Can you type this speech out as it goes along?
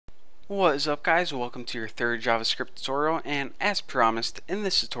What is up, guys? Welcome to your third JavaScript tutorial, and as promised, in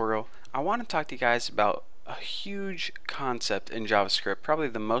this tutorial I want to talk to you guys about a huge concept in JavaScript, probably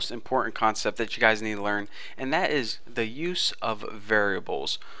the most important concept that you guys need to learn, and that is the use of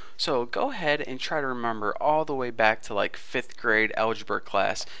variables. So go ahead and try to remember all the way back to like 5th grade algebra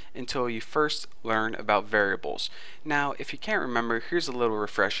class until you first learn about variables. Now if you can't remember, here's a little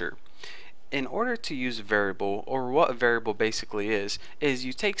refresher. In order to use a variable, or what a variable basically is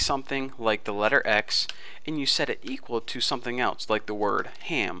you take something like the letter X and you set it equal to something else like the word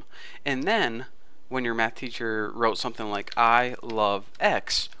ham. And then when your math teacher wrote something like I love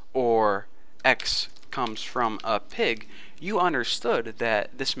X or X comes from a pig, you understood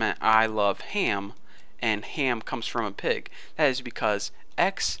that this meant I love ham and ham comes from a pig. That is because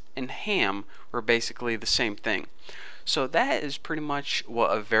X and ham were basically the same thing. So that is pretty much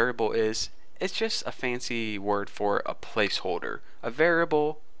what a variable is. It's just a fancy word for a placeholder. A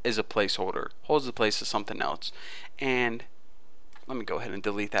variable is a placeholder, holds the place of something else. And let me go ahead and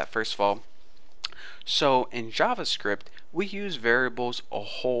delete that first of all. So in JavaScript, we use variables a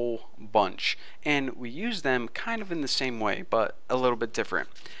whole bunch, and we use them kind of in the same way, but a little bit different.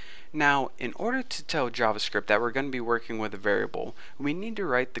 Now, in order to tell JavaScript that we're going to be working with a variable, we need to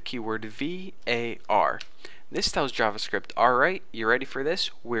write the keyword var. This tells JavaScript, alright, you ready for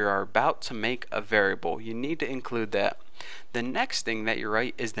this? We are about to make a variable. You need to include that. The next thing that you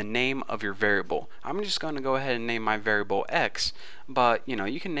write is the name of your variable. I'm just going to go ahead and name my variable X, but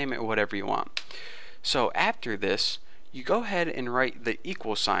you can name it whatever you want. So after this, you go ahead and write the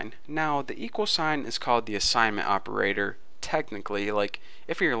equal sign. Now, the equal sign is called the assignment operator. Technically, like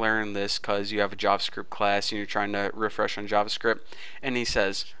if you're learning this because you have a JavaScript class and you're trying to refresh on JavaScript and he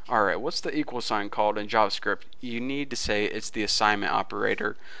says, alright, what's the equal sign called in JavaScript? You need to say it's the assignment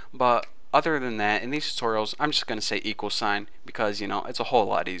operator. But other than that, in these tutorials, I'm just going to say equal sign because it's a whole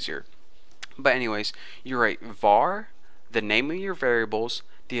lot easier. But anyways, you write var, the name of your variables,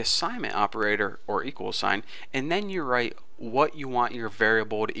 the assignment operator or equal sign, and then you write what you want your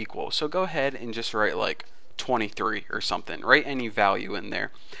variable to equal. So go ahead and just write like 23 or something. Write any value in there.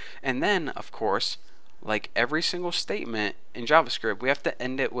 And then, of course, like every single statement in JavaScript, we have to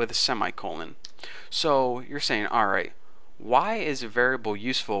end it with a semicolon. So you're saying, alright, why is a variable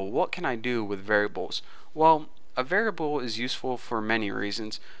useful? What can I do with variables? Well, a variable is useful for many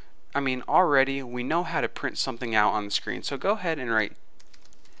reasons. I mean, already we know how to print something out on the screen. So go ahead and write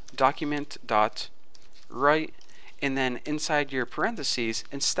document.write, and then inside your parentheses,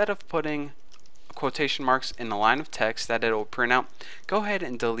 instead of putting quotation marks in a line of text that it'll print out, go ahead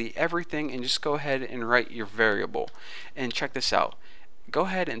and delete everything and just go ahead and write your variable. And check this out. Go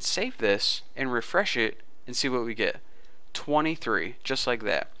ahead and save this and refresh it and see what we get. 23, just like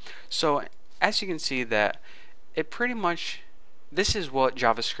that. So as you can see that it pretty much, this is what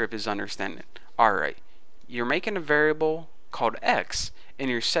JavaScript is understanding. Alright, you're making a variable called X and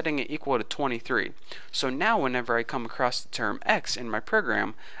you're setting it equal to 23. So now whenever I come across the term X in my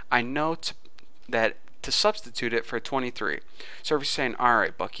program, I know to substitute it for 23. So if you're saying,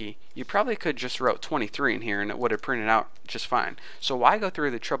 alright Bucky, you probably could just wrote 23 in here and it would have printed out just fine. So why go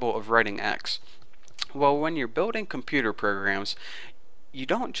through the trouble of writing X? Well, when you're building computer programs, you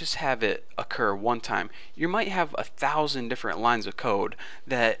don't just have it occur one time. You might have 1,000 different lines of code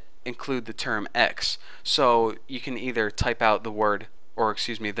that include the term X. So you can either type out the word, or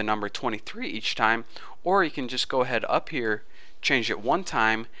excuse me, the number 23 each time, or you can just go ahead up here, change it one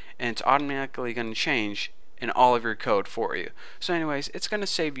time, and it's automatically going to change in all of your code for you. So anyways, it's going to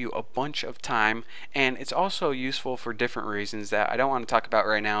save you a bunch of time, and it's also useful for different reasons that I don't want to talk about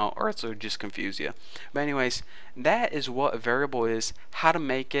right now, or else it would just confuse you. But anyways, that is what a variable is, how to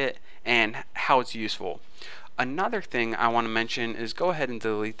make it, and how it's useful. Another thing I want to mention is, go ahead and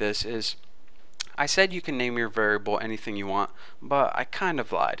delete this, is I said you can name your variable anything you want, but I kind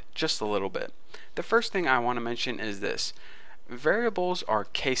of lied, just a little bit. The first thing I want to mention is this. Variables are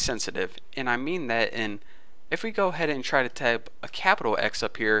case sensitive, and I mean that in, if we go ahead and try to type a capital X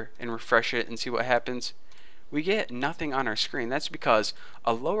up here and refresh it and see what happens, we get nothing on our screen. That's because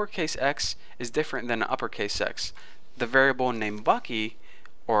a lowercase x is different than an uppercase x. The variable named Bucky,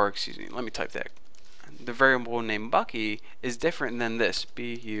 or excuse me, let me type that. The variable named Bucky is different than this,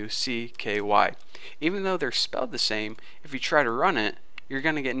 B-U-C-K-Y. Even though they're spelled the same, if you try to run it, you're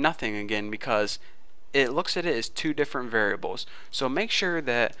going to get nothing again because it looks at it as two different variables. So make sure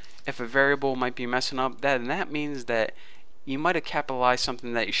that if a variable might be messing up, that means that you might have capitalized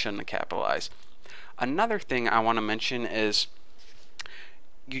something that you shouldn't have capitalized. Another thing I want to mention is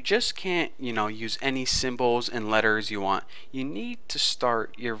you just can't, use any symbols and letters you want. You need to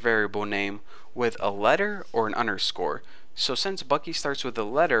start your variable name with a letter or an underscore. So since Bucky starts with a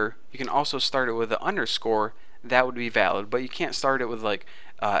letter, you can also start it with an underscore. That would be valid, but you can't start it with like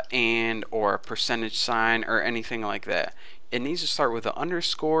and or a percentage sign or anything like that. It needs to start with an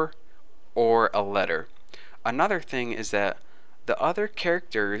underscore or a letter. Another thing is that the other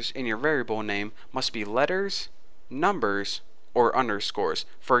characters in your variable name must be letters, numbers, or underscores.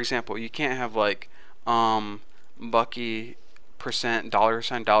 For example, you can't have like Bucky percent dollar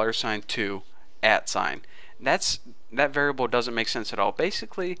sign 2 at sign. That variable doesn't make sense at all.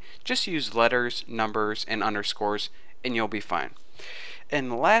 Basically, just use letters, numbers, and underscores, and you'll be fine.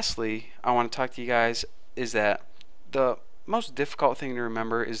 And lastly, I want to talk to you guys is that the most difficult thing to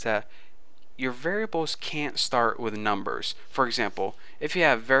remember is that your variables can't start with numbers. For example, if you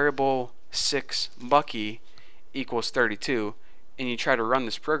have variable 6 Bucky equals 32 and you try to run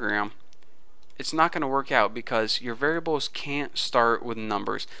this program, it's not going to work out because your variables can't start with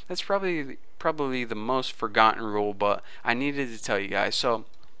numbers. That's probably the most forgotten rule, but I needed to tell you guys. So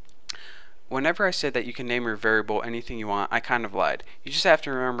whenever I said that you can name your variable anything you want, I kind of lied. You just have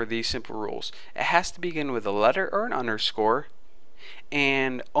to remember these simple rules. It has to begin with a letter or an underscore,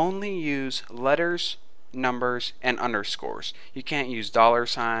 and only use letters, numbers, and underscores. You can't use dollar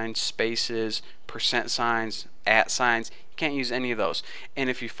signs, spaces, percent signs, at signs. You can't use any of those. And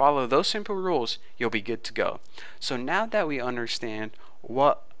if you follow those simple rules, you'll be good to go. So now that we understand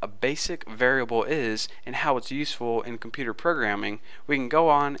what a basic variable is and how it's useful in computer programming, we can go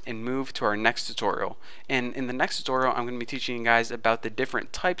on and move to our next tutorial. And in the next tutorial, I'm going to be teaching you guys about the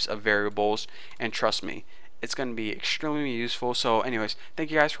different types of variables, and trust me, it's going to be extremely useful. So anyways, thank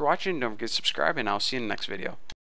you guys for watching. Don't forget to subscribe, and I'll see you in the next video.